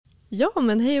Ja,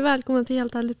 men hej och välkommen till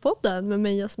Helt ärligt podden med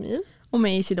mig Jasmin. Och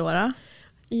mig Isidora.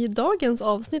 I dagens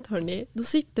avsnitt hörni, då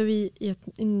sitter vi i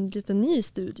en liten ny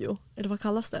studio. Eller vad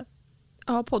kallas det?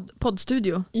 Ja,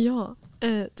 poddstudio. Ja,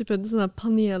 typ en sån här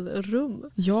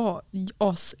panelrum. Ja,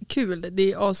 kul.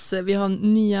 Det är vi har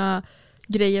nya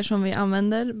grejer som vi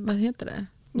använder. Vad heter det?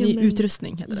 Ny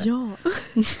utrustning heter det. Ja.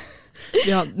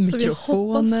 Vi har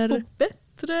mikrofoner. Så vi hoppas på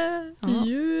bättre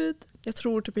ljud. Jag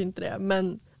tror typ inte det,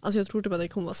 men alltså jag tror typ att det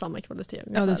kommer vara samma kvalitet.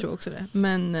 Ungefär. Ja, det tror jag också det.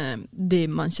 Men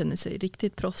man känner sig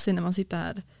riktigt proffsig när man sitter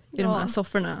här i de här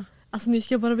sofforna. Alltså ni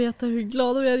ska bara veta hur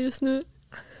glada vi är just nu.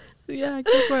 Det är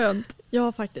jäkla skönt.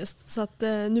 Ja, faktiskt. Så att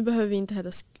nu behöver vi inte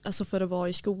heller för att vara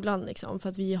i skolan liksom, för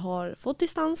att vi har fått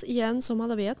distans igen som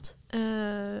alla vet.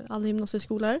 Alla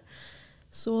gymnasieskolor.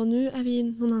 Så nu är vi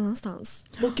någon annanstans.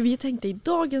 Och vi tänkte i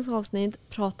dagens avsnitt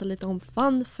prata lite om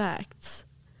fun facts.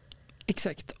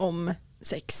 Exakt, om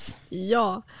sex.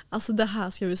 Ja, alltså det här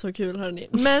ska bli så kul hörni.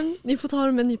 Men ni får ta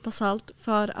det med en nypa salt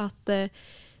för att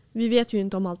vi vet ju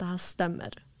inte om allt det här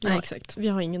stämmer. Nej, exakt. Vi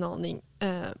har ingen aning.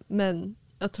 Men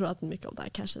jag tror att mycket av det här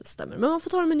kanske stämmer. Men man får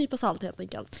ta det med en nypa salt helt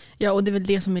enkelt. Ja, och det är väl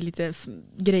det som är lite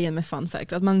grejen med fun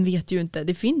fact. Att man vet ju inte.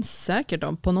 Det finns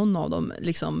säkert på någon av dem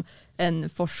liksom en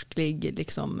forsklig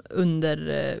liksom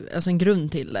alltså en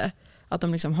grund till det. Att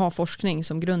de liksom har forskning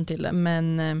som grund till det.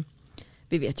 Men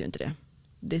vi vet ju inte det.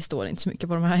 Det står inte så mycket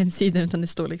på de här hemsidorna utan det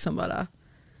står liksom bara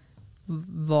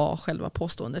vad själva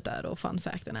påståendet är och fun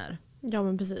facten är. Ja,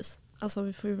 men precis. Alltså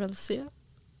vi får ju väl se.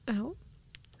 Ja.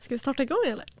 Ska vi starta igång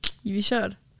eller? Vi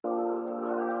kör.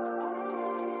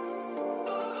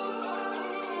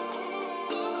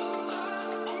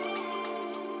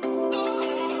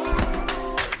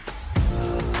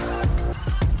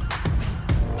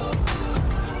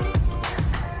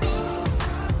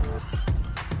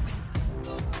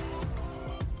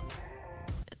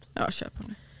 Ja, kör på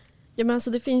nu. Ja, men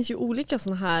alltså det finns ju olika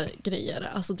såna här grejer.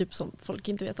 Alltså typ som folk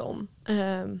inte vet om.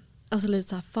 Alltså lite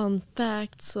så här fun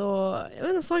facts och jag vet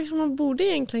inte, saker som man borde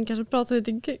egentligen kanske prata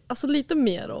lite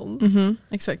mer om.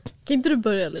 Exakt. Kan inte du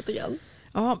börja lite grann?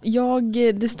 Ja,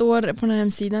 det står på den här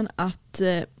hemsidan att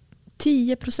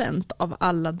 10% av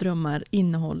alla drömmar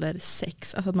innehåller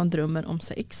sex. Alltså att man drömmer om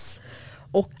sex.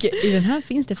 Och i den här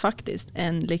finns det faktiskt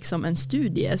en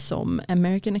studie som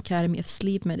American Academy of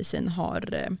Sleep Medicine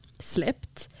har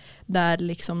släppt. Där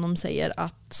liksom de säger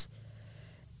att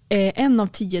 1 av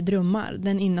 10 drömmar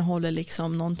den innehåller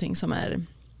liksom någonting som är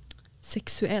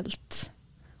sexuellt.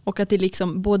 Och att det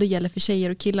liksom både gäller för tjejer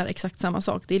och killar exakt samma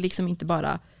sak. Det är liksom inte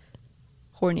bara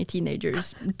horny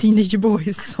teenager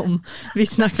boys som vi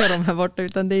snackar om här borta,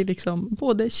 utan det är liksom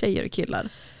både tjejer och killar.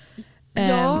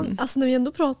 Ja, alltså när vi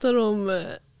ändå pratar om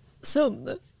sömn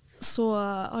så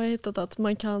har jag hittat att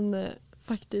man kan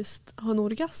faktiskt ha en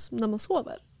orgasm när man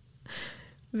sover.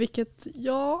 Vilket,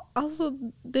 alltså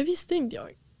det visste inte jag.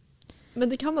 Men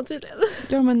det kan man tydligen.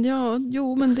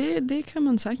 Men det kan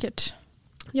man säkert.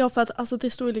 Ja, för att alltså,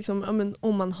 det står ju liksom,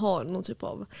 om man har någon typ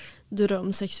av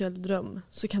sexuell dröm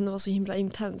så kan det vara så himla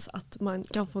intens att man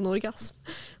kan få en orgasm.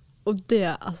 Och det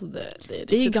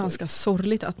är ganska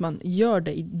sorgligt att man gör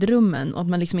det i drömmen och att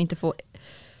man liksom inte får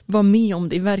vara med om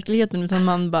det i verkligheten utan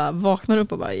man bara vaknar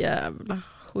upp och bara jävla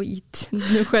skit.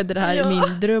 Nu skedde det här i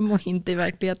min dröm och inte i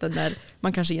verkligheten där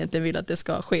man kanske egentligen vill att det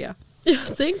ska ske.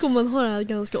 Jag tänker om man har det här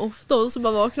ganska ofta och så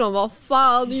bara vaknar man, vad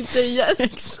fan, inte igen.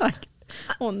 Exakt.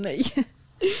 Åh nej.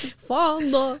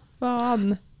 Fan då.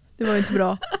 Fan. Det var inte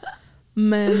bra.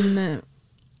 Men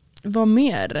vad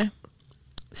mer?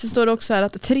 Så står det också här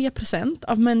att 3%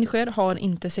 av människor har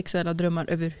inte sexuella drömmar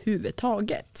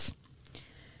överhuvudtaget.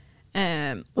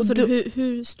 Och så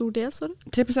hur stor del så?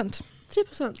 3%.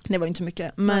 3%? Det var inte så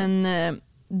mycket. Men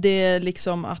det är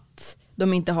liksom att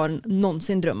de inte har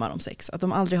någonsin drömmar om sex. Att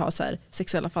de aldrig har så här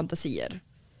sexuella fantasier.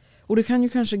 Och det kan ju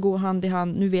kanske gå hand i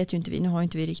hand, nu vet ju inte vi, nu har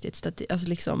inte vi riktigt alltså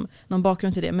liksom någon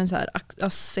bakgrund till det, men så här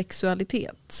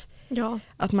asexualitet. Ja.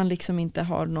 Att man liksom inte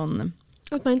har någon...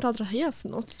 Att man inte attraheras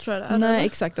något, tror jag det är. Nej, eller?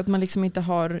 Exakt. Att man liksom inte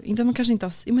har... Inte att man kanske inte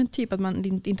har... Men typ att man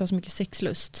inte har så mycket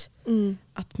sexlust.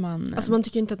 Att man... Alltså man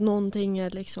tycker inte att någonting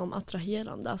är liksom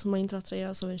attraherande. Alltså man inte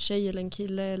attraheras av en tjej eller en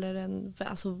kille eller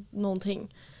alltså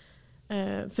någonting.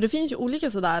 För det finns ju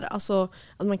olika sådär. Alltså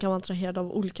att man kan vara attraherad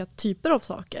av olika typer av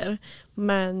saker.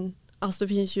 Men alltså det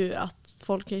finns ju att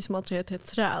folk är liksom attraherade till ett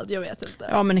träd, jag vet inte.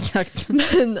 Ja, men exakt.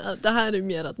 Men det här är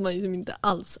mer att man liksom inte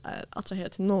alls är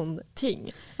attraherad till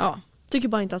någonting. Ja. Tycker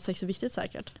bara inte att sex är viktigt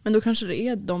säkert. Men då kanske det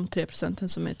är de 3%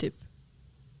 som är typ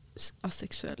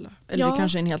asexuella. Eller det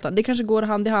kanske är en helt annan. Det kanske går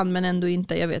hand i hand men ändå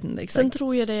inte, jag vet inte exakt. Sen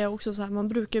tror jag det är också så här, man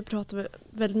brukar prata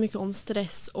väldigt mycket om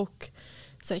stress och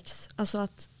sex. Alltså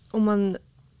att om man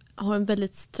har en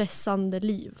väldigt stressande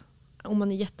liv om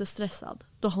man är jättestressad,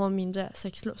 då har man mindre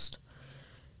sexlust.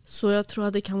 Så jag tror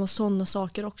att det kan vara sådana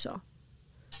saker också.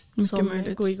 Mycket som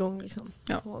möjligt. går igång liksom,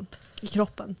 i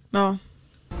kroppen. Ja.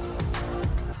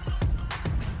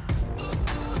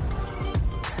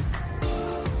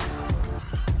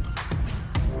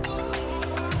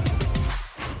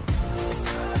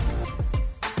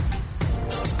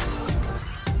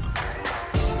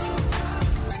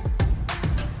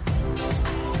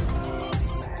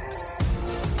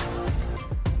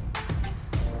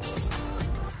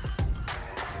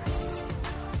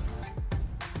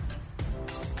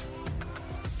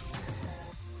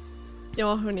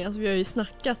 Ja hörni, alltså vi har ju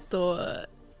snackat och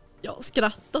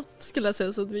skrattat skulle jag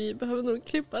säga, så att vi behöver nog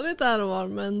klippa lite här och var,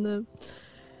 men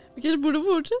vi kanske borde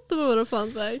fortsätta med våra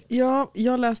fun facts. Ja,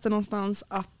 jag läste någonstans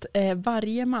att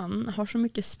varje man har så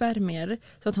mycket spermier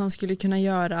så att han skulle kunna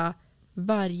göra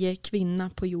varje kvinna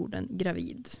på jorden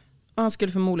gravid. Och han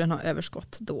skulle förmodligen ha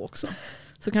överskott då också.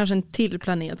 Så kanske en till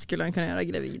planet skulle han kunna göra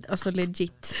gravid. Alltså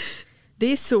legit. Det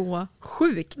är så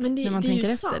sjukt när man tänker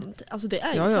efter. Sant. Alltså det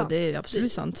är ju Ja, sant. det är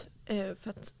absolut sant. För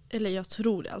att, eller jag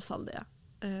tror i alla fall det.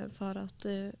 För att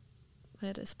vad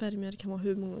är det, spermier kan vara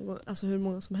hur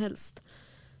många som helst.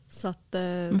 Så att,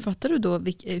 Men fattar du då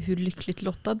hur lyckligt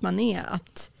lottad man är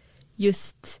att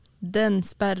just den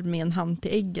spermien hann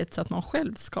till ägget så att man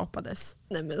själv skapades?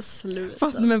 nej men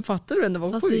sluta. Men fattar du ändå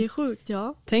vad Fast det är sjukt? sjukt,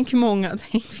 ja. Tänk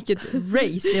vilket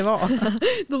race det var.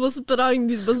 De bara sprang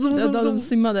dit. Bara De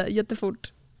simmade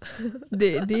jättefort.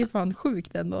 Det är fan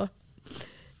sjukt ändå.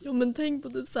 Ja men tänk på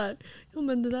typ så här. Ja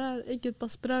men det där ägget bara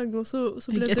sprang och så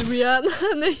blev det Ägget. Rihanna.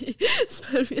 Nej,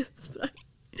 spermien sprang.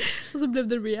 Och så blev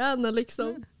det Rihanna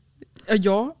liksom.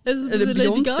 Ja, Eller så blev eller det Lady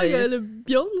Beyoncé. Gaga eller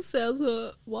Beyoncé.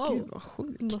 Alltså, wow. Gud vad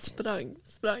sjukt. Man sprang,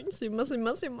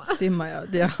 simma. Simmar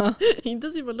jag, ja.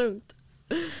 Inte simma lugnt.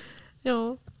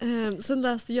 Ja, sen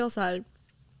läste jag så här.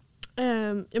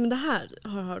 Ja men det här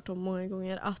har jag hört om många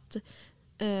gånger. Att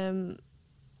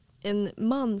en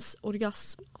mans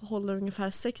orgasm håller ungefär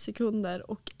 6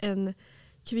 sekunder och en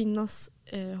kvinnas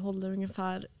håller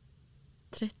ungefär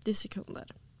 30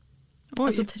 sekunder. Oj.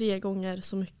 Alltså 3 gånger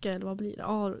så mycket, eller vad blir det?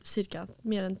 Ja, cirka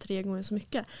mer än 3 gånger så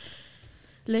mycket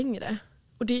längre.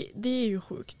 Och det är ju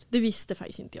sjukt. Det visste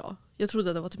faktiskt inte jag. Jag trodde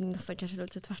att det var typ nästan kanske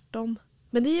lite tvärtom.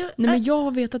 Men det är ju... Nej, men jag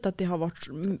har vetat att det har varit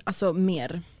alltså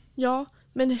mer. Ja,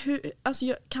 men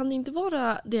kan det inte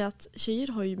vara det att tjejer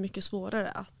har ju mycket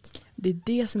svårare att... Det är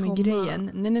det som komma. är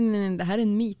grejen. Nej, det här är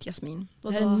en myt, Jasmin.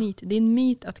 Det här är Vadå? en myt. Det är en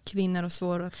myt att kvinnor har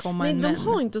svårare att komma Nej, än de män.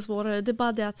 har inte svårare. Det är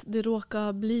bara det att det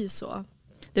råkar bli så.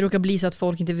 Det råkar bli så att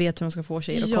folk inte vet hur de ska få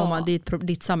tjejer att Ja. komma. Det är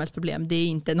ditt samhällsproblem. Det är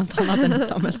inte något annat än ett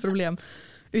samhällsproblem.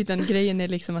 Utan grejen är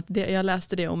liksom att jag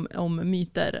läste det om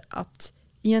myter. Att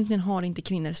egentligen har inte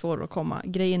kvinnor svårare att komma.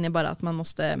 Grejen är bara att man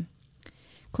måste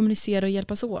kommunicera och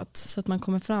hjälpas åt. Så att man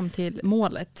kommer fram till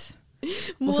målet.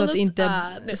 Och så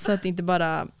att inte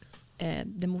bara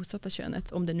det motsatta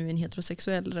könet, om det nu är en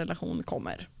heterosexuell relation,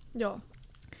 kommer. Ja.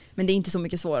 Men det är inte så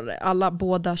mycket svårare.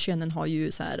 Båda könen har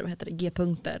ju så här,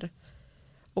 G-punkter.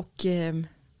 Och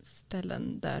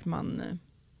ställen där man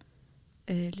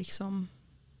liksom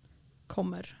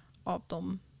kommer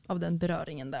av den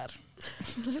beröringen där.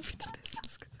 Jag vet inte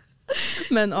svenska.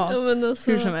 Men ja, men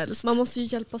alltså, hur som helst. man måste ju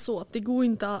hjälpas åt. Det går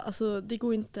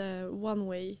inte one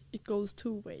way, it goes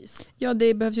 2 ways. Ja,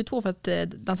 det behövs ju 2 för att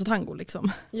dansa tango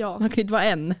liksom. Ja. Man kan ju inte vara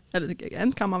en. Eller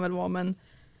en kan man väl vara, men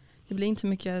det blir inte så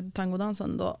mycket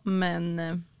tangodansen då. Men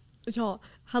Ja,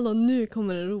 hallå, nu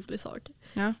kommer en rolig sak.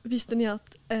 ja. Visste ni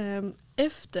att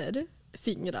efter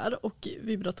fingrar och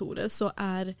vibratorer så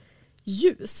är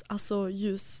ljus, alltså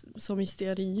ljus som i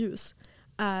stearinljus,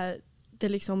 är det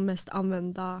liksom mest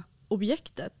använda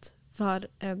objektet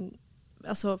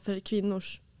för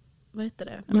kvinnors, vad heter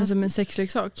det? Men som en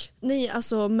sexleksak. Nej,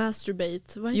 alltså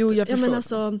masturbate. Vad heter Jo, jag det? förstår. Men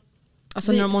alltså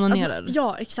Alltså när de onanerar.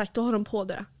 Ja, exakt, då har de på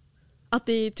det. Att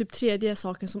det är typ 3:e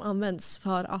saken som används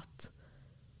för att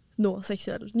nå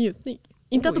sexuell njutning.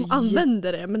 Inte att de Oj.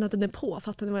 använder det, men att den är på.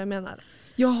 Fattar ni vad jag menar?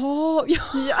 Jaha,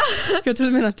 ja. Jag trodde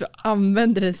du menade att du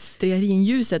använder det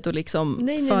stearinljuset och liksom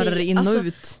Nej. för in och Alltså,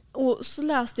 ut. Och så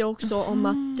läste jag också om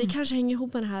att det kanske hänger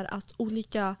ihop med det här att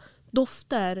olika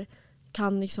dofter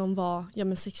kan liksom vara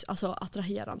alltså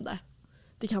attraherande.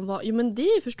 Det kan vara, men det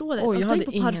är förståeligt. Oj, jag Alltså,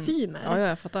 tänk på hade parfymer. Ja,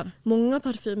 jag fattar. Många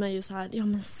parfymer är ju så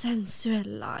här,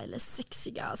 sensuella eller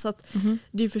sexiga. Så att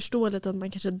det är förståeligt att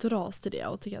man kanske dras till det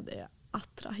och tycker att det är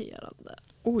attraherande.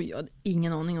 Oj, jag hade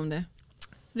ingen aning om det.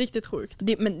 Riktigt sjukt.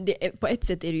 Men på ett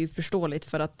sätt är det ju förståeligt,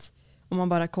 för att om man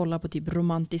bara kollar på typ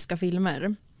romantiska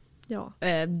filmer, Ja.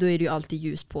 då är det ju alltid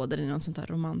ljus på, där det är något sånt här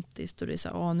romantiskt och det är så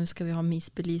här, nu ska vi ha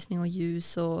mysbelysning och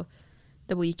ljus och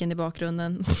The Weeknd i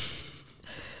bakgrunden.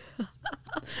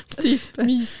 Typ.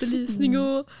 Mysbelysning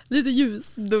och lite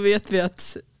ljus. Då vet vi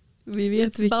att vi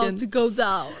vet It's about to go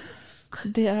down.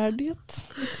 Det är det.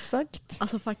 Exakt.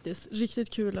 Alltså faktiskt, riktigt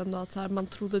kul ändå att så här, man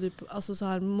trodde typ, alltså så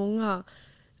här många,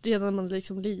 redan när man är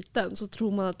liksom liten så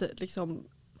tror man att det liksom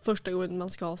första gången man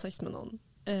ska ha sex med någon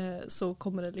så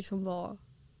kommer det liksom vara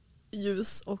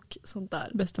ljus och sånt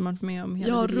där. Bästa man får med om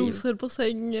hela Ja, sitt liv. rosor på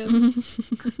sängen.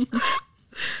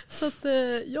 Så att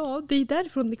ja, det är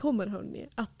därifrån det kommer, hörni.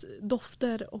 Att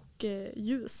dofter och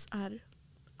ljus är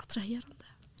attraherande.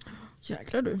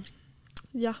 Jäklar du.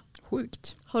 Ja.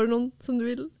 Sjukt. Har du någon som du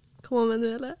vill komma med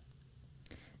nu eller?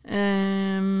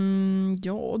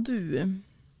 Ja du.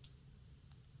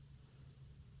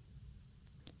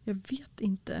 Jag vet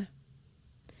inte.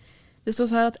 Det står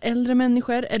så här att äldre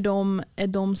människor är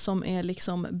de som är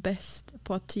liksom bäst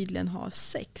på att tydligen ha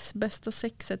sex. Bästa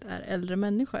sexet är äldre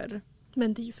människor.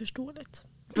 Men det är ju förståeligt.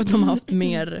 För att de har haft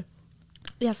mer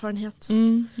erfarenhet.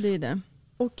 Det är det.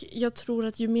 Och jag tror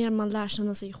att ju mer man lär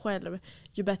känna sig själv,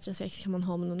 ju bättre sex kan man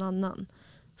ha med någon annan.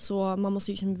 Så man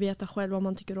måste ju veta själv vad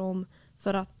man tycker om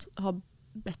för att ha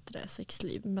bättre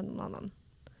sexliv med någon annan.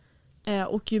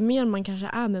 Och ju mer man kanske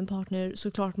är med en partner,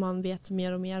 så klart man vet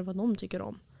mer och mer vad de tycker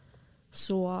om.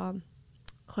 Så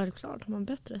självklart har man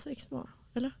bättre sex då,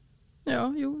 eller?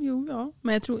 Ja, ja.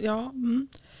 Men jag tror,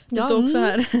 Det står också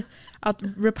här att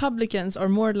Republicans are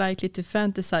more likely to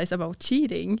fantasize about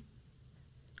cheating.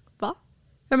 Va?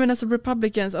 Jag menar alltså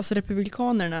Republicans, alltså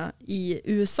republikanerna i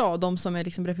USA, de som är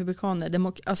liksom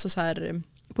republikaner, alltså så här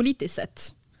politiskt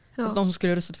sett. Ja. Alltså de som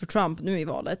skulle röstat för Trump nu i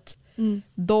valet.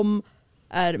 De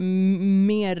är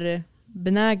mer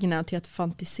benägna till att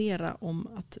fantisera om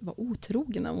att vara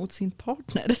otrogna mot sin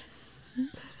partner.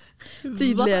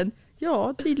 Tydligen.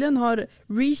 Ja, tydligen har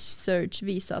research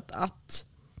visat att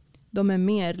de är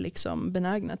mer liksom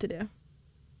benägna till det.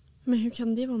 Men hur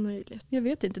kan det vara möjligt? Jag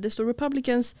vet inte. Det står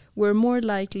Republicans were more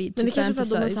likely to men det kanske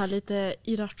fantasize. för att de är så här lite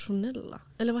irrationella.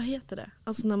 Eller vad heter det?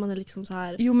 Alltså när man är liksom så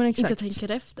här jo, men exakt. inte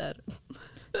tänker efter.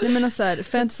 Jag menar så här,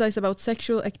 fantasize about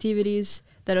sexual activities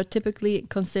that are typically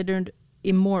considered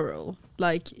immoral.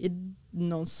 Like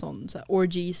någon sån så här,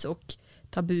 orgies och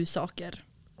tabusaker.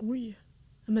 Oj.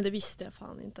 Men det visste jag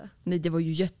fan inte. Nej, det var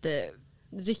ju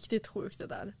riktigt sjukt det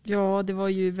där. Ja, det var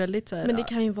ju väldigt så här. Men det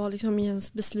kan ju vara liksom i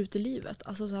ens beslut i livet.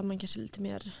 Alltså så här, man kanske är lite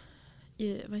mer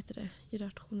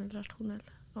irrationell.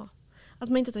 Ja. Att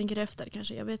man inte tänker efter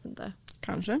kanske, jag vet inte.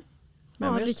 Kanske.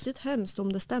 Ja, riktigt hemskt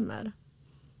om det stämmer.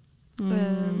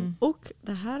 Och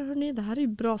det här, hörni, det här är ju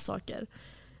bra saker.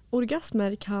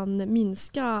 Orgasmer kan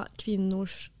minska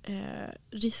kvinnors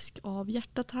risk av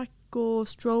hjärtattack och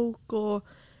stroke och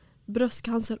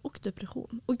bröstcancer och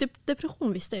depression. Och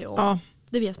depression visste jag om. Ja.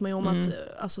 Det vet man ju om att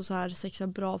alltså så här, sex är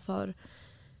bra för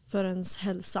ens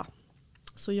hälsa.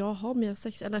 Så jag har mer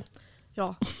sex, eller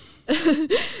ja.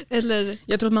 Eller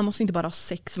jag tror att man måste inte bara ha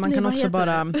sex. Man nej, kan också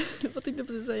bara vad tänkte jag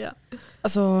precis säga?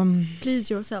 Alltså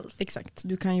please yourself. Exakt.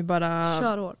 Du kan ju bara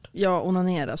kör hårt. Ja,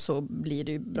 onanera så blir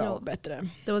det ju bra och bättre.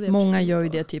 Det var det många gör ju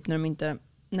det typ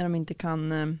när de inte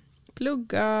kan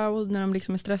plugga och när de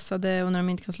liksom är stressade och när de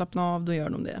inte kan slappna av, då gör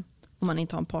de det. Om man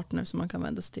inte har en partner som man kan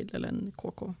vända sig till eller en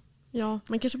KK. Ja,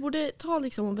 man kanske borde ta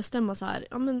liksom och bestämma så här.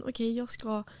 Ja men okej, jag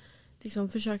ska liksom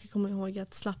försöka komma ihåg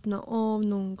att slappna av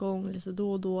någon gång lite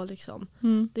då och då liksom.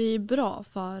 Det är bra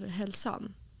för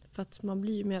hälsan. För att man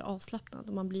blir mer avslappnad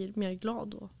och man blir mer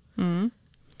glad då.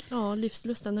 Ja,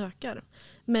 livslusten ökar.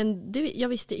 Men jag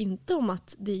visste inte om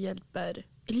att det hjälper.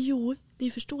 Eller jo, det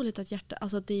är förståeligt att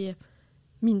alltså att det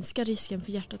minskar risken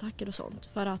för hjärtattacker och sånt.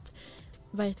 För att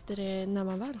när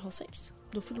man väl har sex,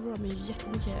 då förlorar man ju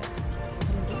jättemycket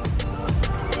kalorier.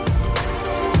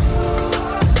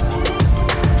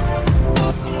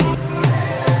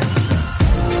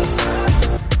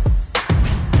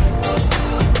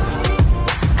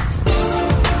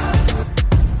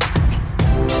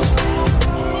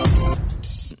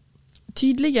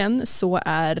 Tydligen så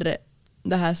är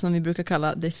det här som vi brukar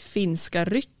kalla det finska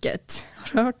rycket. Har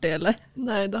du hört det eller?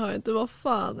 Nej, det har jag inte. Vad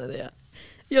fan är det?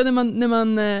 Ja, när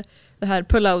man det här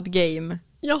pull-out game.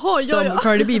 Jaha, som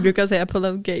Cardi B brukar säga,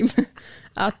 pull-out game.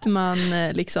 Att man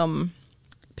liksom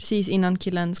precis innan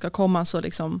killen ska komma så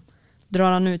liksom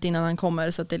drar han ut innan han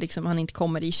kommer så att det liksom, han inte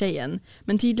kommer i tjejen.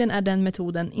 Men tydligen är den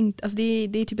metoden inte, alltså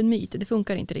det är typ en myt, det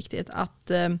funkar inte riktigt.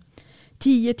 Att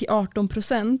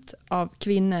 10-18% av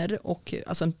kvinnor och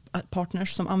alltså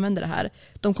partners som använder det här,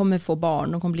 de kommer få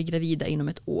barn, de kommer bli gravida inom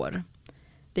ett år.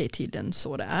 Det är tydligen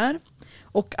så det är.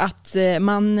 Och att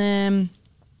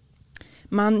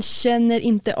man känner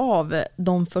inte av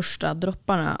de första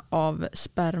dropparna av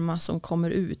sperma som kommer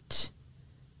ut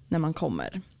när man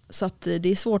kommer. Så att det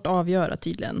är svårt att avgöra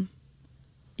tydligen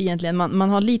egentligen. Man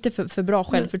har lite för bra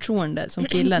självförtroende som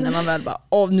kille när man väl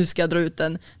bara, nu ska jag dra ut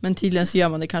den. Men tydligen så gör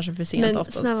man det kanske för sent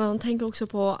oftast. Men snälla, tänk också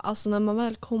på, alltså när man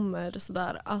väl kommer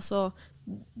sådär, alltså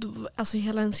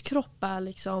hela ens kropp är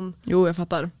liksom... Jo, jag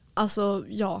fattar. Alltså,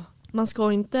 ja. Man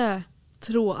ska inte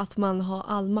tro att man har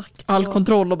all makt. All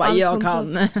kontroll och bara, jag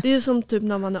kontroll. kan. Det är som typ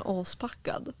när man är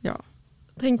aspackad. Ja.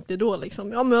 Tänk dig då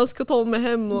liksom, ja men jag ska ta mig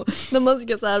hem och när man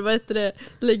ska så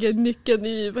här, lägga nyckeln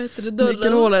i, dörren.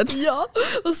 Nyckelhålet. Ja,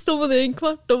 och så står man där i en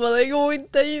kvart och man går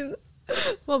inte in.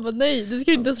 Man bara, nej, du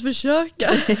ska inte ens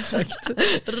försöka. Exakt.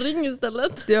 Ring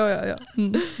istället. Ja.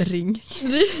 Ring.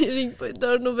 Ring på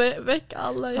dörren och väck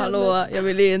alla. Hallå, jag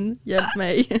vill in, hjälp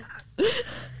mig.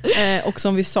 Och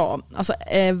som vi sa, alltså,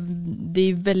 det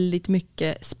är väldigt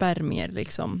mycket spermier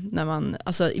liksom, när man,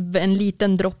 alltså, en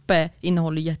liten droppe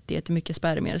innehåller jättemycket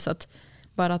spermier, så att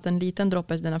bara att en liten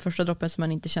droppe, den här första droppen som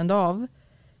man inte kände av,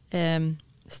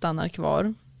 stannar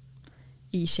kvar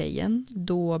i tjejen,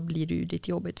 då blir det ju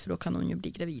lite jobbigt, för då kan hon ju bli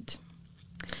gravid.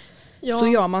 Ja. Så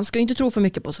ja, man ska inte tro för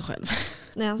mycket på sig själv.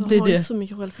 Nej, alltså, jag har inte så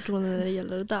mycket självförtroende när det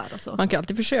gäller det där. Alltså. Man kan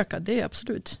alltid försöka, det är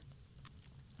absolut.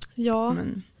 Ja,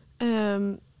 men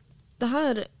det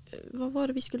här, vad var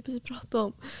det vi skulle precis prata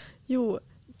om? Jo,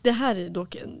 det här är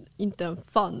dock inte en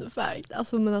fun fact.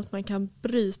 Alltså, men att man kan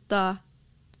bryta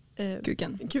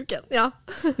kuken, ja.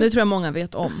 Men det tror jag många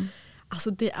vet om.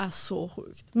 Alltså det är så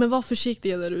sjukt. Men var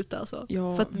försiktiga där ute alltså.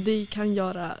 Ja. För att det kan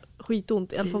göra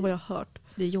skitont, i alla fall vad jag har hört.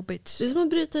 Det är jobbigt. Det är som att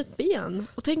bryta ett ben.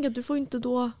 Och tänk att du får inte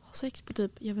då ha sex på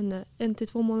typ, jag vet inte, 1 till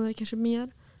 2 månader, kanske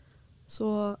mer.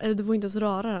 Så, eller du får inte ens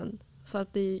röra den. För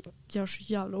att det gör så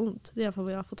jävla ont. Det är i alla fall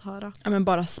vad jag har fått höra. Ja, men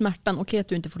bara smärtan. Okej att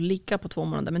du inte får ligga på 2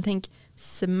 månader. Men tänk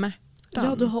smärtan.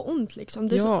 Ja, du har ont liksom.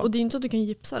 Det är så, och det är inte så att du kan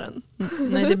gipsa den.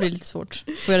 Nej, det blir lite svårt.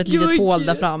 Får göra ett litet hål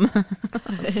där fram.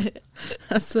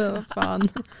 Alltså, fan.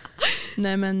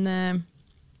 Nej, men...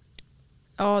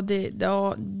 Ja, det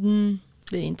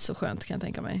är inte så skönt, kan jag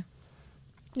tänka mig.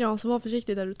 Ja, så var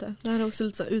försiktig där ute. Det här är också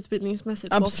lite så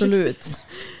utbildningsmässigt. Absolut.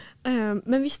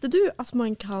 Men visste du att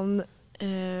man kan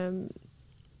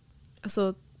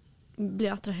alltså bli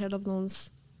attraherad av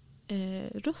någons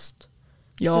röst?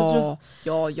 Ja.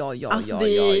 Alltså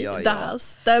det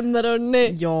stämmer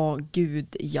hörni. Ja,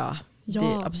 gud, ja.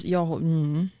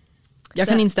 Jag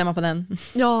kan instämma på den.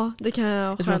 Ja, det kan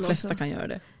jag tror de flesta kan göra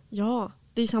det. Ja,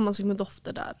 det är samma sak med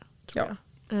dofter där, tror jag.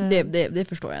 Det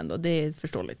förstår jag ändå. Det är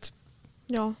förståeligt.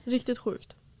 Ja, riktigt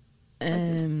sjukt.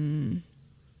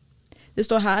 Det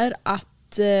står här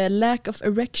att lack of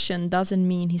erection doesn't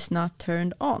mean he's not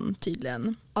turned on,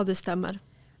 tydligen. Ja, det stämmer.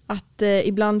 Att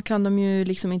ibland kan de ju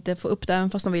liksom inte få upp det även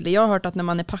fast de vill. Jag har hört att när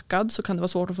man är packad så kan det vara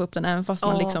svårt att få upp den även fast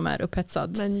man liksom är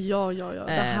upphetsad. Men ja.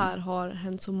 Det här har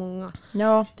hänt så många.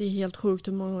 Ja. Det är helt sjukt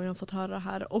hur många jag har fått höra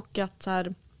här. Och att så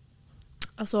här,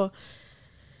 alltså,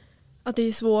 att det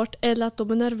är svårt eller att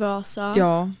de är nervösa.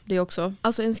 Ja, det också.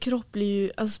 Alltså ens kropp blir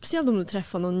ju, alltså speciellt om du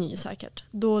träffar någon ny säkert.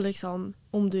 Då liksom,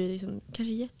 om du är liksom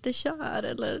kanske jättekär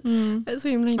eller så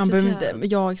himla intresserad.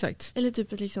 Ja, exakt. Eller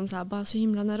typ liksom så här, bara så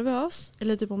himla nervös.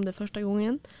 Eller typ om det är första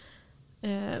gången.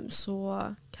 Så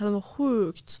kan det vara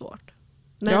sjukt svårt.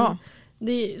 Men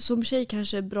det är, som tjej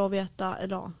kanske är bra att veta,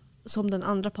 eller ja, som den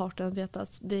andra parten vet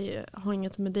att det har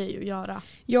inget med dig att göra.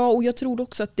 Ja, och jag tror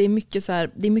också att det är mycket så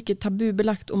här, det är mycket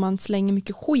tabubelagt och man slänger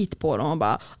mycket skit på dem och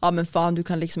bara, ja men fan, du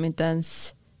kan liksom inte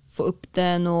ens få upp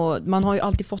den, och man har ju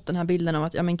alltid fått den här bilden av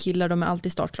att ja men killar, de är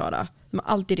alltid startklara. De är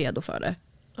alltid redo för det.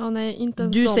 Ja, nej, inte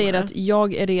ens du säger att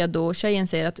jag är redo, tjejen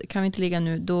säger att kan vi inte ligga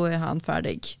nu, då är han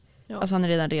färdig. Ja. Alltså han är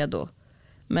redan redo.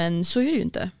 Men så är det ju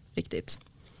inte riktigt.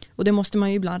 Och det måste man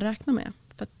ju ibland räkna med.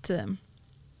 För att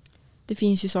det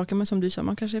finns ju saker, men som du sa,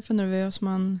 man kanske är för nervös.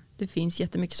 Det finns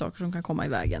jättemycket saker som kan komma i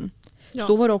vägen. Ja.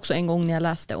 Så var det också en gång när jag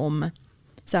läste om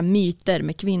så här, myter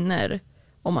med kvinnor.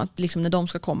 Om att liksom, när de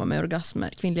ska komma med orgasmer,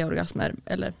 kvinnliga orgasmer.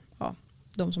 Eller ja,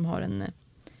 de som har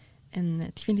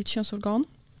ett kvinnligt könsorgan.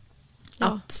 Ja.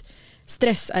 Att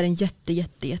stress är en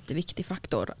jätteviktig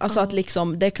faktor. Alltså att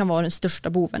liksom, det kan vara den största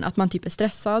boven. Att man typ är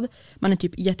stressad. Man är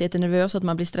typ jättenervös, att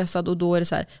man blir stressad. Och då är det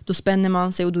så här, då spänner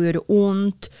man sig och då gör det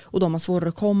ont. Och då har man svårare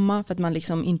att komma för att man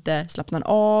liksom inte slappnar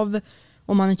av.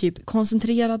 Och man är typ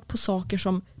koncentrerad på saker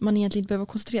som man egentligen inte behöver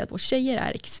vara koncentrerad på. Tjejer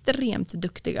är extremt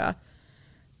duktiga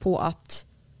på att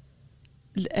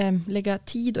lägga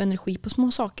tid och energi på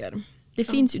små saker. Det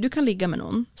finns ju, du kan ligga med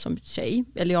någon som tjej,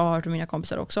 eller jag har hört av mina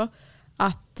kompisar också,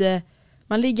 att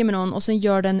man ligger med någon och sen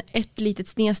gör den ett litet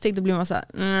snedsteg, då blir man så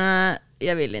här,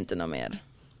 jag vill inte något mer.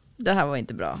 Det här var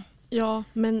inte bra. Ja,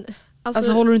 men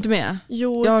alltså håller du inte med?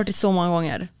 Jo, jag har hört det så många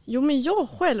gånger. Jo, men jag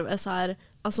själv är så här,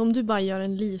 alltså om du bara gör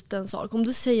en liten sak, om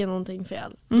du säger någonting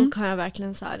fel, då kan jag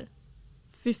verkligen så här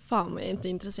fy fan jag är inte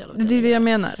intresserad av Det är det jag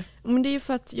menar. Men det är ju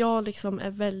för att jag liksom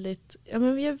är väldigt, jag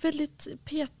är väldigt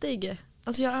petig.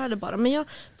 Alltså jag är det bara. Men jag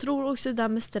tror också det där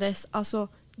med stress, alltså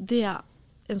det är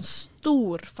en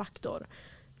stor faktor.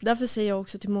 Därför säger jag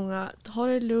också till många, ta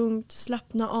det lugnt,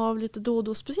 slappna av lite då och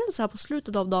då. Speciellt så här på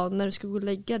slutet av dagen när du ska gå och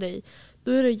lägga dig.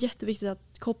 Då är det jätteviktigt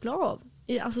att koppla av.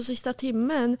 Alltså sista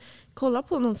timmen, kolla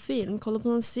på någon film, kolla på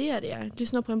någon serie,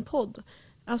 lyssna på en podd.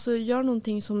 Alltså gör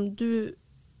någonting som du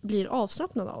blir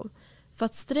avslappnad av. För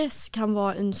att stress kan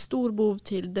vara en stor bov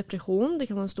till depression. Det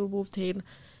kan vara en stor bov till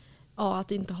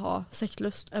att inte ha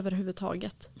sexlust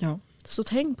överhuvudtaget. Ja. Så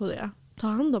tänk på det. Ta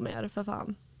hand om er för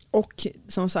fan. Och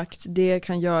som sagt, det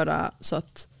kan göra så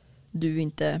att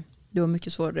du har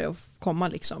mycket svårare att komma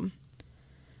liksom.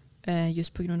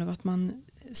 Just på grund av att man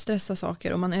stressar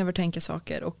saker och man övertänker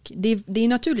saker. Och det är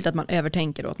naturligt att man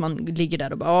övertänker och att man ligger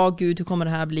där och bara, gud, hur kommer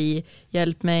det här bli?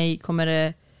 Hjälp mig, kommer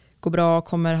det gå bra?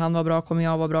 Kommer han vara bra? Kommer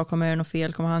jag vara bra? Kommer jag göra något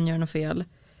fel? Kommer han göra något fel?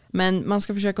 Men man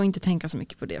ska försöka att inte tänka så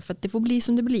mycket på det, för att det får bli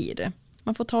som det blir.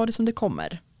 Man får ta det som det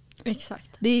kommer. Exakt.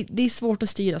 Det är svårt att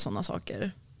styra sådana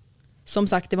saker. Som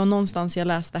sagt, det var någonstans jag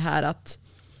läste här att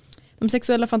de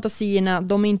sexuella fantasierna,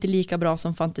 de är inte lika bra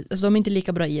de är inte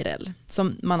lika bra IRL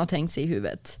som man har tänkt sig i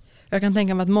huvudet. Jag kan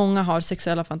tänka mig att många har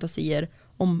sexuella fantasier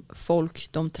om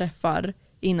folk de träffar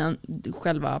innan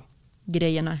själva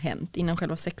grejen har hänt, innan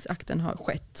själva sexakten har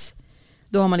skett.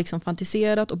 Då har man liksom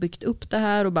fantiserat och byggt upp det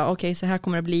här och bara okej, så här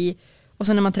kommer det bli. Och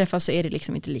sen när man träffas så är det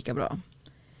liksom inte lika bra.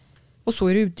 Och så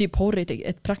är det ju porr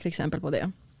ett praktexempel på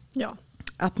det. Ja.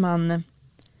 Att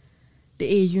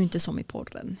det är ju inte som i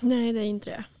porren. Nej, det är inte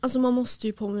det. Alltså man måste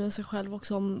ju påminna sig själv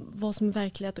också om vad som är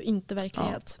verklighet och inte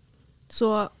verklighet. Ja.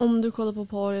 Så om du kollar på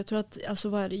porr, jag tror att alltså,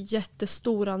 vad är det,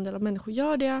 jättestor andel av människor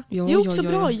gör det. Ja, det är också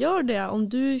bra, gör det. Om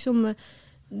du liksom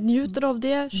njuter av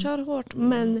det, kör hårt.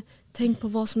 Men tänk på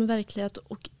vad som är verklighet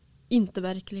och inte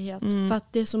verklighet. För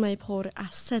att det som är i porr är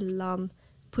sällan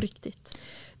på riktigt.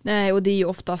 Nej, och det är ju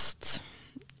oftast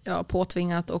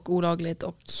påtvingat och olagligt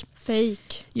och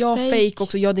fake. Ja, fake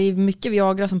också. Ja, det är mycket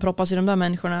Viagra som proppas i de där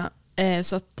människorna.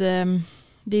 Så att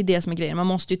det är det som är grejen. Man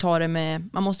måste ju ta det med,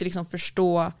 man måste liksom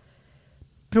förstå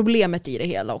problemet i det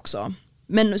hela också.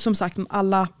 Men som sagt,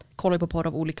 alla kollar på porr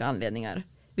av olika anledningar.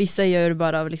 Vissa gör det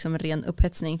bara av liksom ren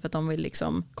upphetsning för att de vill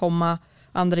liksom komma.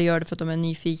 Andra gör det för att de är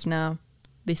nyfikna.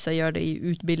 Vissa gör det i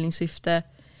utbildningssyfte.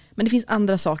 Men det finns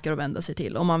andra saker att vända sig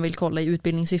till om man vill kolla i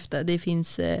utbildningssyfte. Det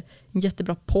finns en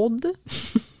jättebra podd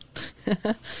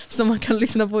som man kan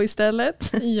lyssna på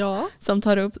istället. Ja. Som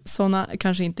tar upp sådana,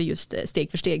 kanske inte just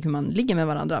steg för steg hur man ligger med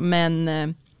varandra. Men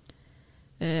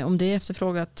om det är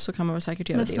efterfrågat så kan man väl säkert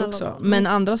göra det också. Men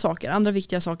andra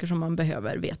viktiga saker som man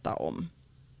behöver veta om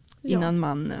innan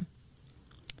man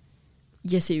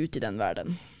ger sig ut i den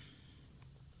världen.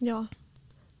 Ja.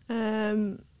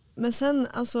 Men sen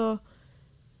alltså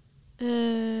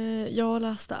jag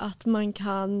läste att man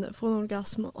kan få en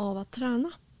orgasm av att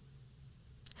träna.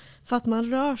 För att man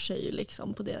rör sig ju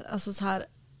liksom på det. Alltså så här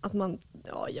att man,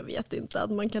 jag vet inte,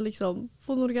 att man kan liksom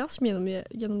få en orgasm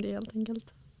genom det helt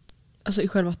enkelt. Alltså i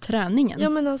själva träningen? Ja,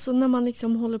 men alltså när man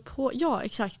liksom håller på, ja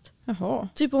exakt. Jaha.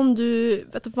 Typ om du,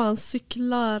 vet du fan,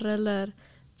 cyklar eller,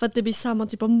 för att det blir samma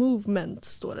typ av movement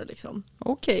står det liksom.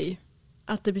 Okej.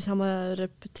 Att det blir samma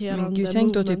repeterande movement. Men gud,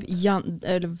 tänk då typ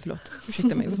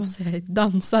ursäkta mig, vad man säger,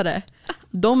 dansare.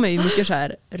 De är ju mycket så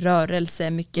här rörelse,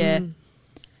 mycket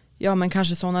ja, men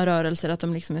kanske sådana rörelser att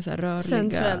de liksom är så här rörliga.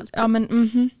 Sensuellt. Ja,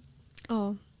 men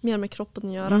ja, mer med kroppen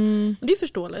att göra. Men det är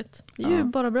förståeligt. Det är ju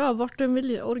bara bra. Vart du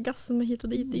vill orgasm hit och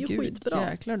dit, det är ju skitbra.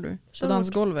 Jäklar du. På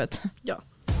dansgolvet. Ja.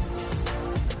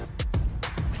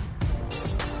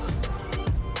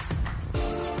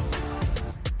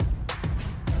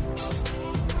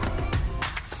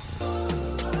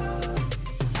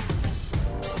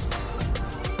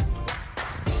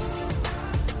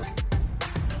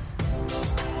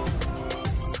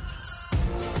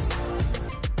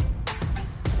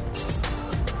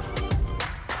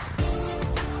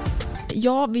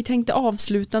 Ja, vi tänkte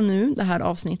avsluta nu det här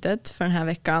avsnittet för den här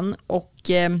veckan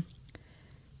och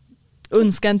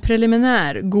önska en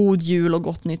preliminär god jul och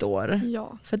gott nytt år.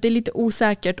 Ja. För att det är lite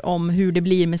osäkert om hur det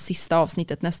blir med sista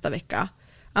avsnittet nästa vecka.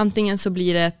 Antingen så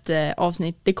blir det ett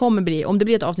avsnitt, om det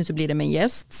blir ett avsnitt så blir det med en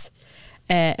gäst.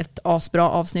 Ett asbra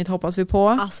avsnitt hoppas vi på.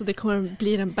 Alltså det kommer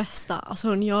bli den bästa. Alltså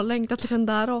hörni, jag har längtat till den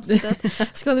där avsnittet.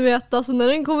 Ska ni veta, alltså när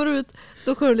den kommer ut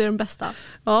då kommer det bli den bästa.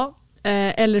 Ja.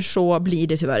 Eller så blir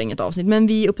det tyvärr inget avsnitt. Men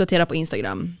vi uppdaterar på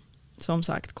Instagram. Som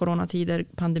sagt, coronatider,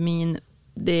 pandemin,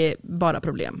 det är bara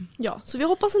problem. Ja, så vi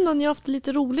hoppas ändå att ni har haft det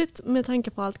lite roligt med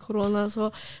tanke på allt corona.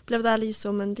 Så blev det här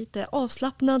liksom en lite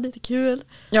avslappnad, lite kul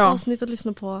avsnitt att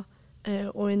lyssna på.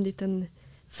 Och en liten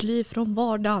Fly från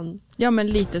vardagen. Ja, men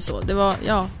lite så. Det var,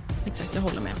 ja, exakt, jag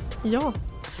håller med. Ja,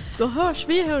 då hörs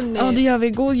vi hörni. Ja, det gör vi.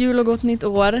 God jul och gott nytt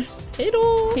år. Hej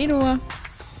då! Hej då!